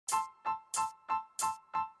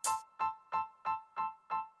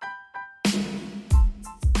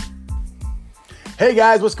Hey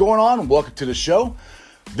guys, what's going on? Welcome to the show.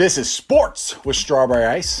 This is Sports with Strawberry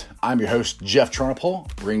Ice. I'm your host, Jeff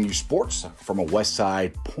Turnipole, bringing you sports from a West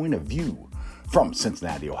Side point of view from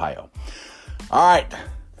Cincinnati, Ohio. All right,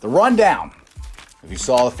 the rundown. If you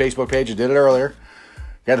saw the Facebook page, I did it earlier.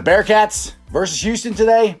 Got the Bearcats versus Houston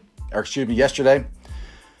yesterday.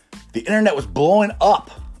 The internet was blowing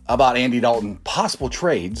up about Andy Dalton, possible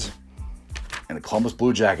trades, and the Columbus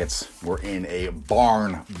Blue Jackets were in a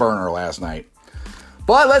barn burner last night.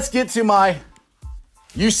 But let's get to my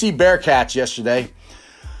UC Bearcats yesterday.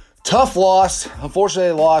 Tough loss. Unfortunately,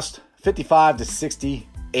 they lost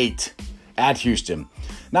 55-68 at Houston.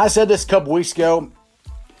 Now, I said this a couple weeks ago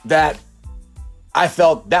that I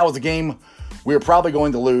felt that was a game we were probably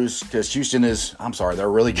going to lose because Houston they're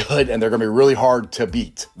really good and they're going to be really hard to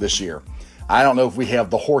beat this year. I don't know if we have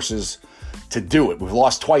the horses to do it. We've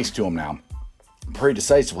lost twice to them now, pretty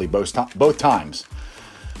decisively both times.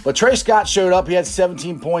 But Trey Scott showed up. He had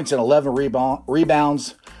 17 points and 11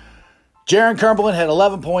 rebounds. Jaron Cumberland had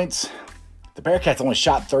 11 points. The Bearcats only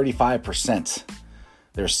shot 35%.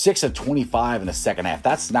 They're 6 of 25 in the second half.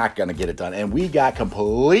 That's not going to get it done. And we got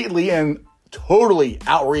completely and totally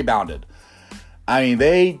out-rebounded. I mean,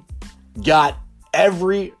 they got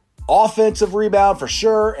every offensive rebound for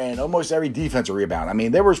sure and almost every defensive rebound. I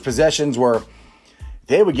mean, there was possessions where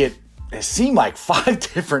they would get, it seemed like 5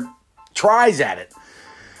 different tries at it.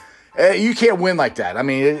 You can't win like that. I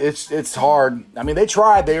mean, it's hard. I mean, they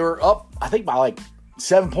tried. They were up, I think, by like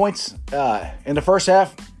 7 points in the first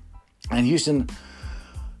half. And Houston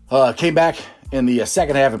came back in the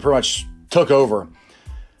second half and pretty much took over.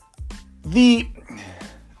 It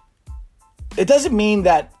doesn't mean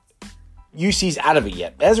that UC's out of it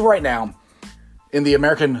yet. As of right now, in the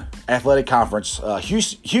American Athletic Conference,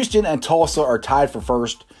 Houston and Tulsa are tied for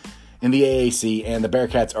first in the AAC, and the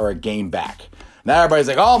Bearcats are a game back. Now everybody's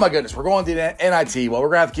like, oh my goodness, we're going to the NIT. Well, we're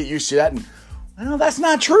going to have to get used to that. And well, that's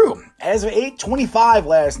not true. As of 8:25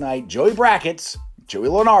 last night, Joey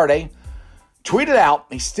Lunardi, tweeted out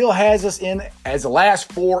he still has us in as the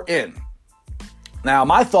last 4 in. Now,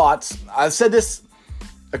 my thoughts, I said this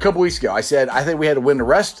a couple weeks ago. I said, I think we had to win the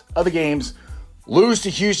rest of the games, lose to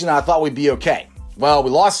Houston, I thought we'd be okay. Well, we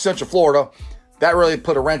lost to Central Florida. That really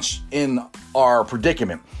put a wrench in our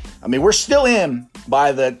predicament. I mean, we're still in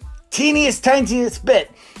by the tiniest bit.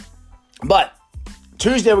 But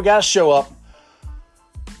Tuesday, we got to show up,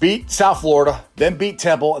 beat South Florida, then beat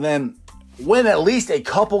Temple, and then win at least a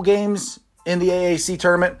couple games in the AAC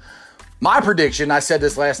tournament. My prediction, I said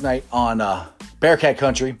this last night on Bearcat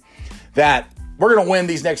Country, that we're going to win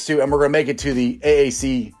these next 2 and we're going to make it to the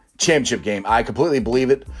AAC championship game. I completely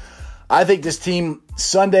believe it. I think this team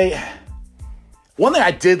Sunday, one thing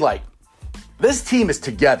I did like, this team is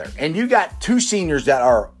together. And you got 2 seniors that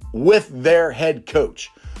are with their head coach.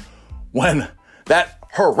 When that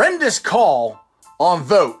horrendous call on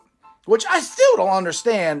Vogt, which I still don't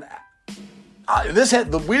understand. We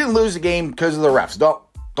didn't lose the game because of the refs.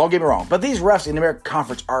 Don't get me wrong. But these refs in the American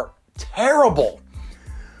Conference are terrible.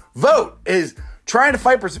 Vogt is trying to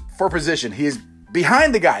fight for position. He is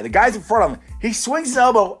behind the guy. The guy's in front of him. He swings his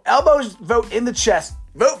elbows Vogt in the chest.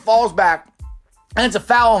 Vogt falls back, and it's a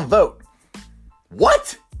foul on Vogt.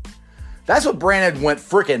 What? That's what Brandon went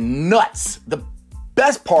freaking nuts. The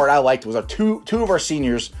best part I liked was our two of our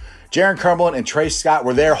seniors, Jaron Cumberland and Trey Scott,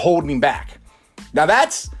 were there holding him back. Now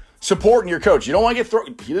that's supporting your coach. You don't want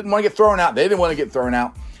to he didn't want to get thrown out. They didn't want to get thrown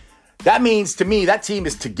out. That means to me that team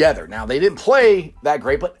is together. Now they didn't play that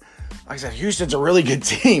great, but like I said, Houston's a really good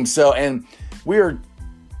team. And we are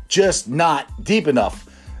just not deep enough.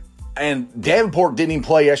 And Davenport didn't even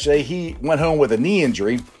play yesterday. He went home with a knee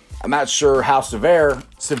injury. I'm not sure how severe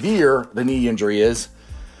the knee injury is.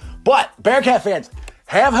 But Bearcat fans,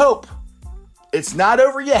 have hope. It's not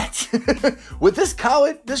over yet. With this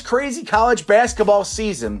crazy college basketball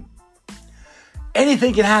season,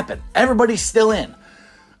 anything can happen. Everybody's still in.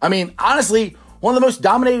 I mean, honestly, one of the most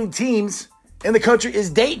dominating teams in the country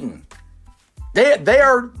is Dayton. They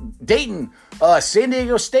are Dayton, San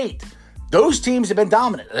Diego State. Those teams have been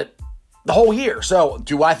dominant the whole year. So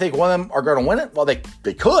do I think one of them are going to win it? Well, they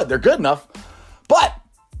could. They're good enough. But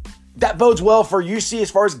that bodes well for UC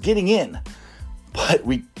as far as getting in. But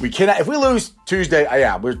we cannot. If we lose Tuesday,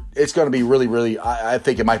 it's going to be really, really, I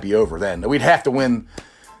think it might be over then. We'd have to win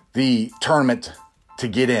the tournament to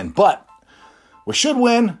get in. But we should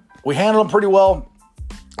win. We handled them pretty well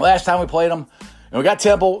last time we played them. And we got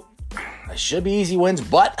Temple. It should be easy wins.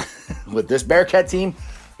 But with this Bearcat team,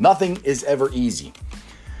 nothing is ever easy.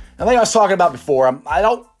 I think I was talking about before. I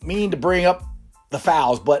don't mean to bring up the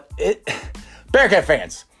fouls, but Bearcat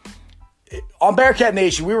fans, on Bearcat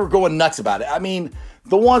Nation, we were going nuts about it. I mean,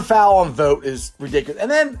 the one foul on Vogt is ridiculous. And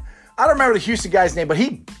then, I don't remember the Houston guy's name, but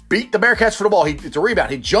he beat the Bearcats for the ball. It's a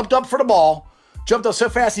rebound. He jumped up for the ball, jumped up so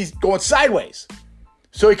fast he's going sideways.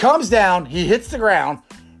 So he comes down, he hits the ground,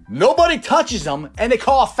 nobody touches him, and they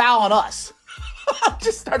call a foul on us. I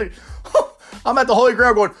just started, I'm at the Holy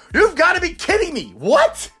Grail going, you've got to be kidding me.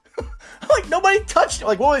 What? Like, nobody touched him.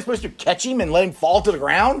 Like, what were they supposed to do, catch him and let him fall to the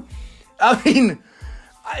ground? I mean,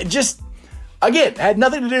 again, had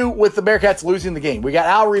nothing to do with the Bearcats losing the game. We got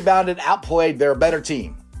out-rebounded, outplayed. They're a better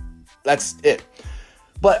team. That's it.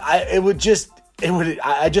 But I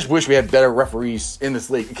just wish we had better referees in this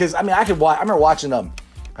league. Because, I mean, I remember watching, I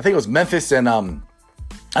think it was Memphis and,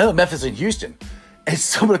 Memphis and Houston. And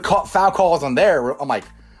some of the foul calls on there, I'm like,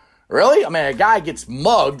 really? I mean, a guy gets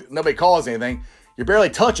mugged, nobody calls anything. You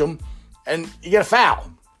barely touch him, and you get a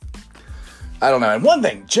foul. I don't know. And one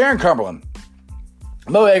thing, Jaron Cumberland,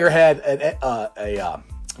 Mo Egger had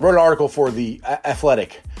wrote an article for The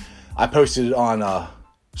Athletic. I posted it on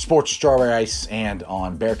Sports Strawberry Ice and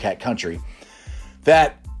on Bearcat Country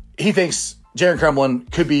that he thinks Jaron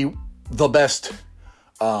Cumberland could be the best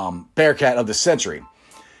Bearcat of the century.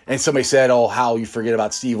 And somebody said, oh, how you forget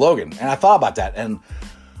about Steve Logan. And I thought about that. And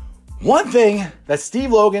one thing that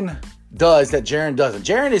Steve Logan does that Jaron doesn't.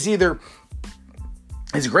 Jaron is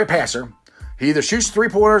he's a great passer. He either shoots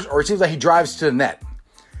three-pointers or it seems like he drives to the net.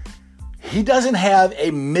 He doesn't have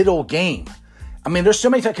a middle game. I mean, there's so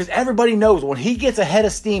many times, because everybody knows when he gets ahead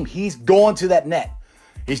of steam, he's going to that net.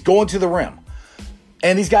 He's going to the rim.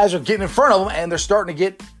 And these guys are getting in front of him, and they're starting to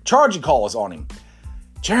get charging calls on him.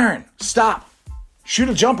 Jaron, stop. Shoot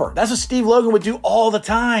a jumper. That's what Steve Logan would do all the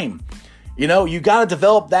time. You know, you got to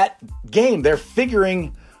develop that game. They're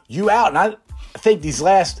figuring you out. And I think these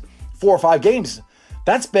last 4 or 5 games,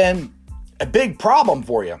 that's been a big problem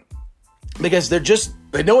for you. Because they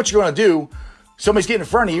know what you're going to do. Somebody's getting in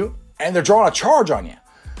front of you, and they're drawing a charge on you.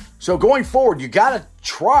 So going forward, you got to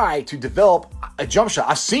try to develop a jump shot.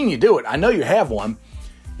 I've seen you do it. I know you have one.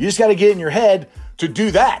 You just got to get in your head to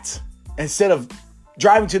do that instead of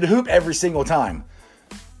driving to the hoop every single time.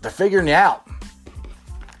 They're figuring you out.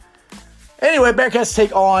 Anyway, Bearcats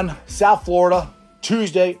take on South Florida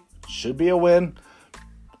Tuesday. Should be a win.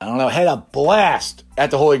 I don't know. Had a blast at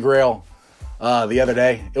the Holy Grail the other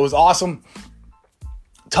day. It was awesome.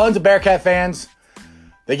 Tons of Bearcat fans.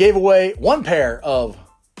 They gave away one pair of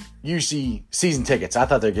UC season tickets. I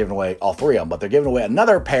thought they were giving away all 3 of them, but they're giving away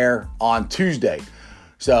another pair on Tuesday.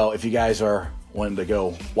 So if you guys are wanting to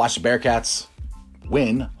go watch the Bearcats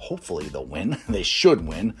win, hopefully they'll win. They should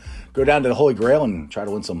win. Go down to the Holy Grail and try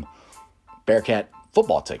to win some Bearcat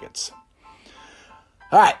football tickets.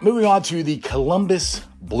 All right, moving on to the Columbus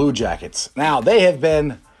Blue Jackets. Now, they have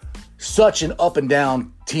been such an up and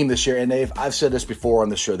down team this year, and I've said this before on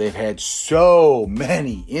the show, they've had so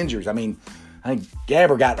many injuries. I mean, I think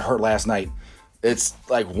Gabber got hurt last night. It's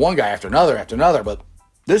like one guy after another, but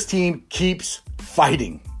this team keeps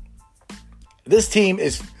fighting. This team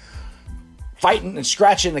is fighting and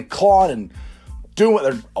scratching and clawing and doing what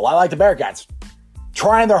they're a lot like the Bearcats,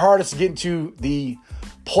 trying their hardest to get into the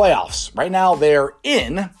playoffs. Right now, they're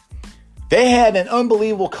in. They had an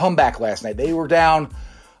unbelievable comeback last night. They were down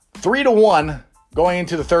 3-1 going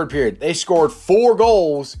into the third period. They scored 4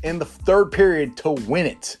 goals in the third period to win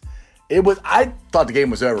it. I thought the game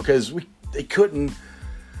was over because they couldn't.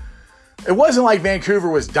 It wasn't like Vancouver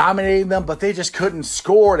was dominating them, but they just couldn't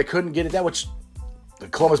score. They couldn't get it down, which the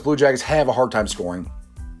Columbus Blue Jackets have a hard time scoring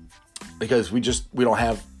because we don't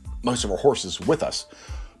have most of our horses with us.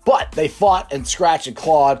 But they fought and scratched and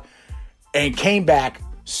clawed and came back,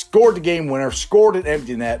 scored the game winner, scored an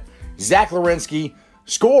empty net. Zach Werenski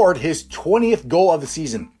scored his 20th goal of the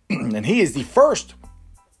season, and he is the first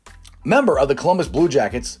member of the Columbus Blue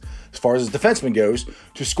Jackets, as far as his defenseman goes,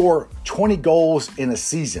 to score 20 goals in a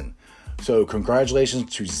season. So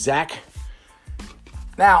congratulations to Zach.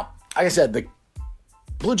 Now, like I said, the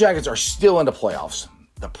Blue Jackets are still in the playoffs.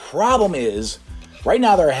 The problem is, right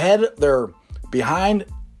now they're behind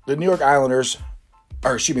the New York Islanders,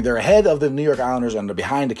 they're ahead of the New York Islanders and they're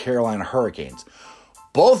behind the Carolina Hurricanes.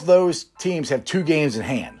 Both those teams have 2 games in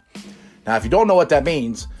hand. Now, if you don't know what that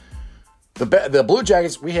means, the Blue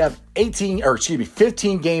Jackets, we have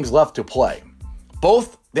 15 games left to play.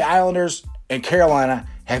 Both the Islanders and Carolina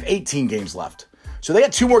have 18 games left. So they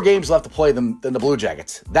got 2 more games left to play than the Blue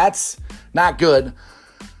Jackets. That's not good.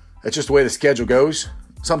 That's just the way the schedule goes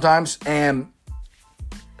sometimes. And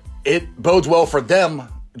it bodes well for them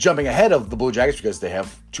jumping ahead of the Blue Jackets because they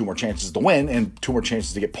have 2 more chances to win and 2 more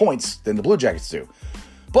chances to get points than the Blue Jackets do.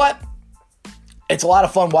 But it's a lot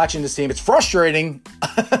of fun watching this team. It's frustrating.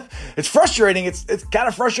 It's frustrating. It's kind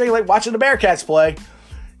of frustrating like watching the Bearcats play.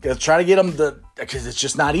 Because trying to get them because it's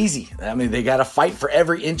just not easy. I mean, they got to fight for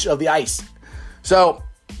every inch of the ice. So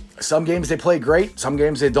some games they play great, some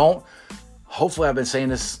games they don't. Hopefully, I've been saying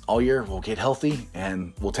this all year, we'll get healthy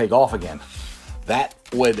and we'll take off again. That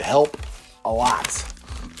would help a lot.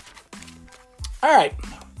 All right.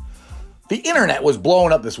 The internet was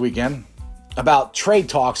blowing up this weekend about trade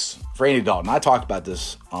talks for Andy Dalton. I talked about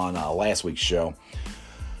this on last week's show.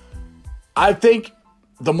 I think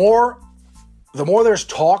the more there's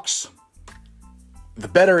talks, the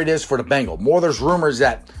better it is for the Bengals. More there's rumors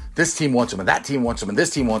that this team wants him and that team wants him and this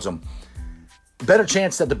team wants him. Better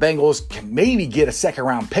chance that the Bengals can maybe get a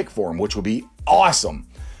second-round pick for him, which would be awesome.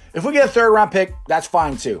 If we get a third-round pick, that's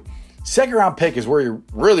fine too. Second-round pick is where you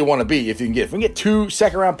really want to be if you can get. If we can get 2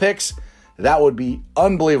 second-round picks, that would be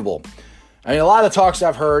unbelievable. I mean, a lot of the talks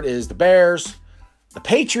I've heard is the Bears, the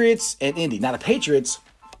Patriots, and Indy. Now, the Patriots,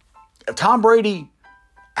 if Tom Brady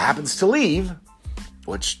happens to leave,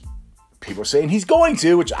 which people are saying he's going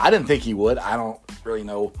to, which I didn't think he would. I don't really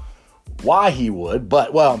know why he would,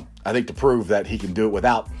 but, well, I think to prove that he can do it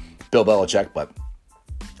without Bill Belichick, but,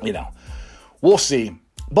 we'll see.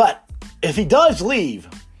 But if he does leave,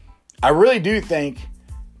 I really do think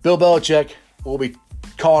Bill Belichick will be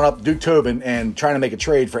calling up Duke Tobin and trying to make a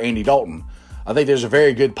trade for Andy Dalton. I think there's a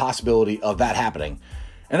very good possibility of that happening.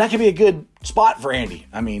 And that could be a good spot for Andy.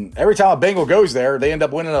 I mean, every time a Bengal goes there, they end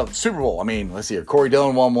up winning a Super Bowl. I mean, let's see here. Corey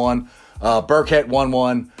Dillon won one. Burkhead won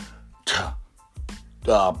one.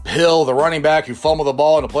 Hill, the running back who fumbled the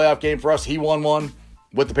ball in a playoff game for us, he won one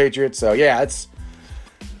with the Patriots. So, yeah, if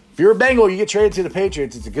you're a Bengal, you get traded to the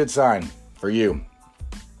Patriots, it's a good sign for you.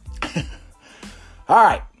 All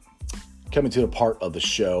right. Coming to the part of the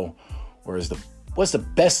show where what's the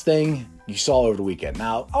best thing you saw over the weekend?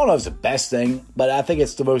 Now, I don't know if it's the best thing, but I think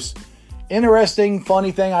it's the most interesting,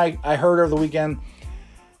 funny thing I heard over the weekend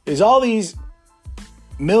is all these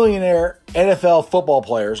millionaire NFL football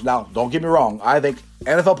players. Now, don't get me wrong. I think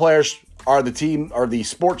NFL players are the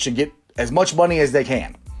sport should get as much money as they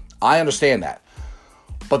can. I understand that.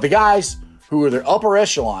 But the guys who are the upper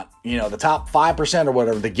echelon, the top 5% or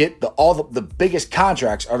whatever, that get all the biggest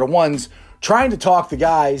contracts are the ones trying to talk the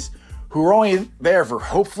guys who are only there for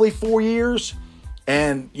hopefully 4 years.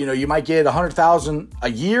 And, you might get $100,000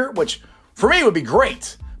 a year, which for me would be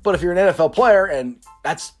great. But if you're an NFL player and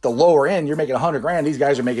that's the lower end, you're making $100,000. These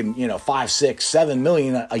guys are making, 5, 6, 7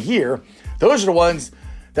 million a year. Those are the ones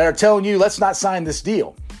that are telling you, let's not sign this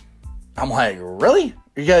deal. I'm like, really?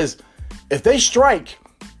 Because if they strike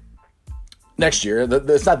next year,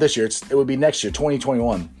 it's not this year, it would be next year,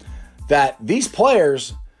 2021, that these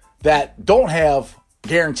players that don't have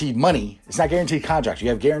guaranteed money, it's not guaranteed contracts, you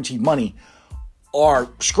have guaranteed money, are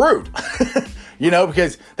screwed,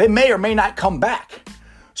 because they may or may not come back.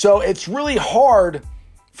 So it's really hard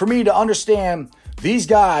for me to understand these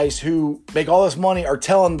guys who make all this money are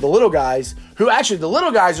telling the little guys, who actually the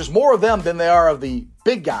little guys, there's more of them than there are of the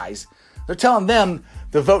big guys. They're telling them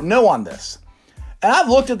to vote no on this. And I've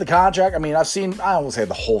looked at the contract. I mean, I don't want to say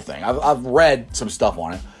the whole thing. I've read some stuff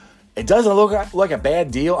on it. It doesn't look like a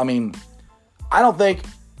bad deal. I mean, I don't think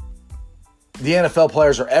the NFL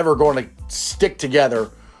players are ever going to stick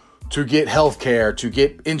together to get health care, to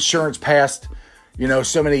get insurance past,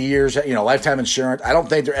 so many years, lifetime insurance. I don't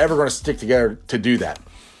think they're ever going to stick together to do that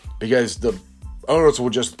because the owners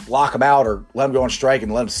will just lock them out or let them go on strike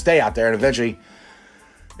and let them stay out there. And eventually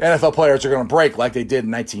NFL players are going to break like they did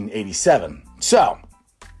in 1987. So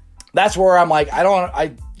that's where I'm like,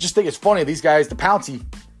 I just think it's funny. These guys, the Pouncey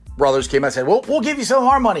brothers came out and said, well, we'll give you some of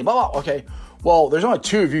our money. Blah, blah. Okay. Well, there's only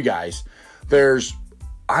 2 of you guys. There's,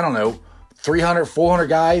 300, 400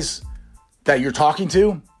 guys that you're talking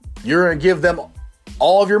to. You're going to give them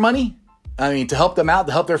all of your money? I mean, to help them out,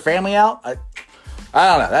 to help their family out? I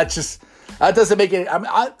don't know. That doesn't make it.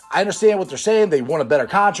 I understand what they're saying. They want a better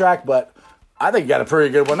contract, but I think you got a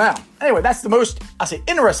pretty good one now. Anyway, that's the most,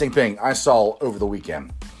 interesting thing I saw over the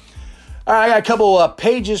weekend. All right, I got a couple of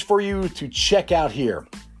pages for you to check out here.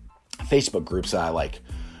 Facebook groups I like.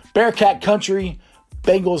 Bearcat Country,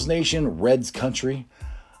 Bengals Nation, Reds Country.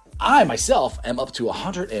 I, myself, am up to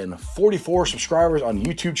 144 subscribers on the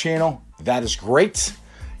YouTube channel. That is great.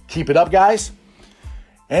 Keep it up, guys.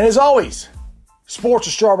 And as always, Sports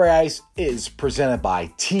with Strawberry Ice is presented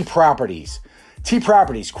by T Properties. T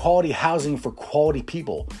Properties, quality housing for quality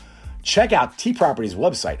people. Check out T Properties'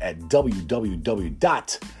 website at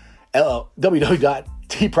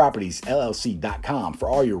www.tpropertiesllc.com for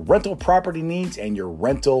all your rental property needs and your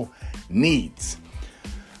rental needs.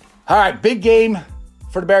 All right, big game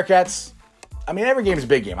for the Bearcats. I mean, every game is a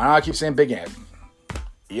big game. I know I keep saying big game.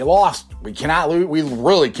 You lost. We cannot lose. We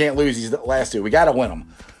really can't lose these last 2. We got to win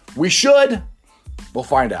them. We should. We'll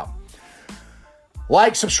find out.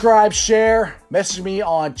 Like, subscribe, share. Message me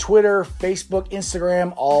on Twitter, Facebook,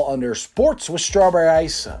 Instagram, all under Sports with Strawberry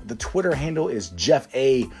Ice. The Twitter handle is Jeff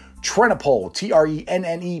A. Trennepohl,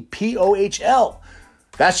 Trennepohl.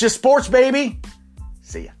 That's just sports, baby.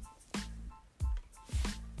 See ya.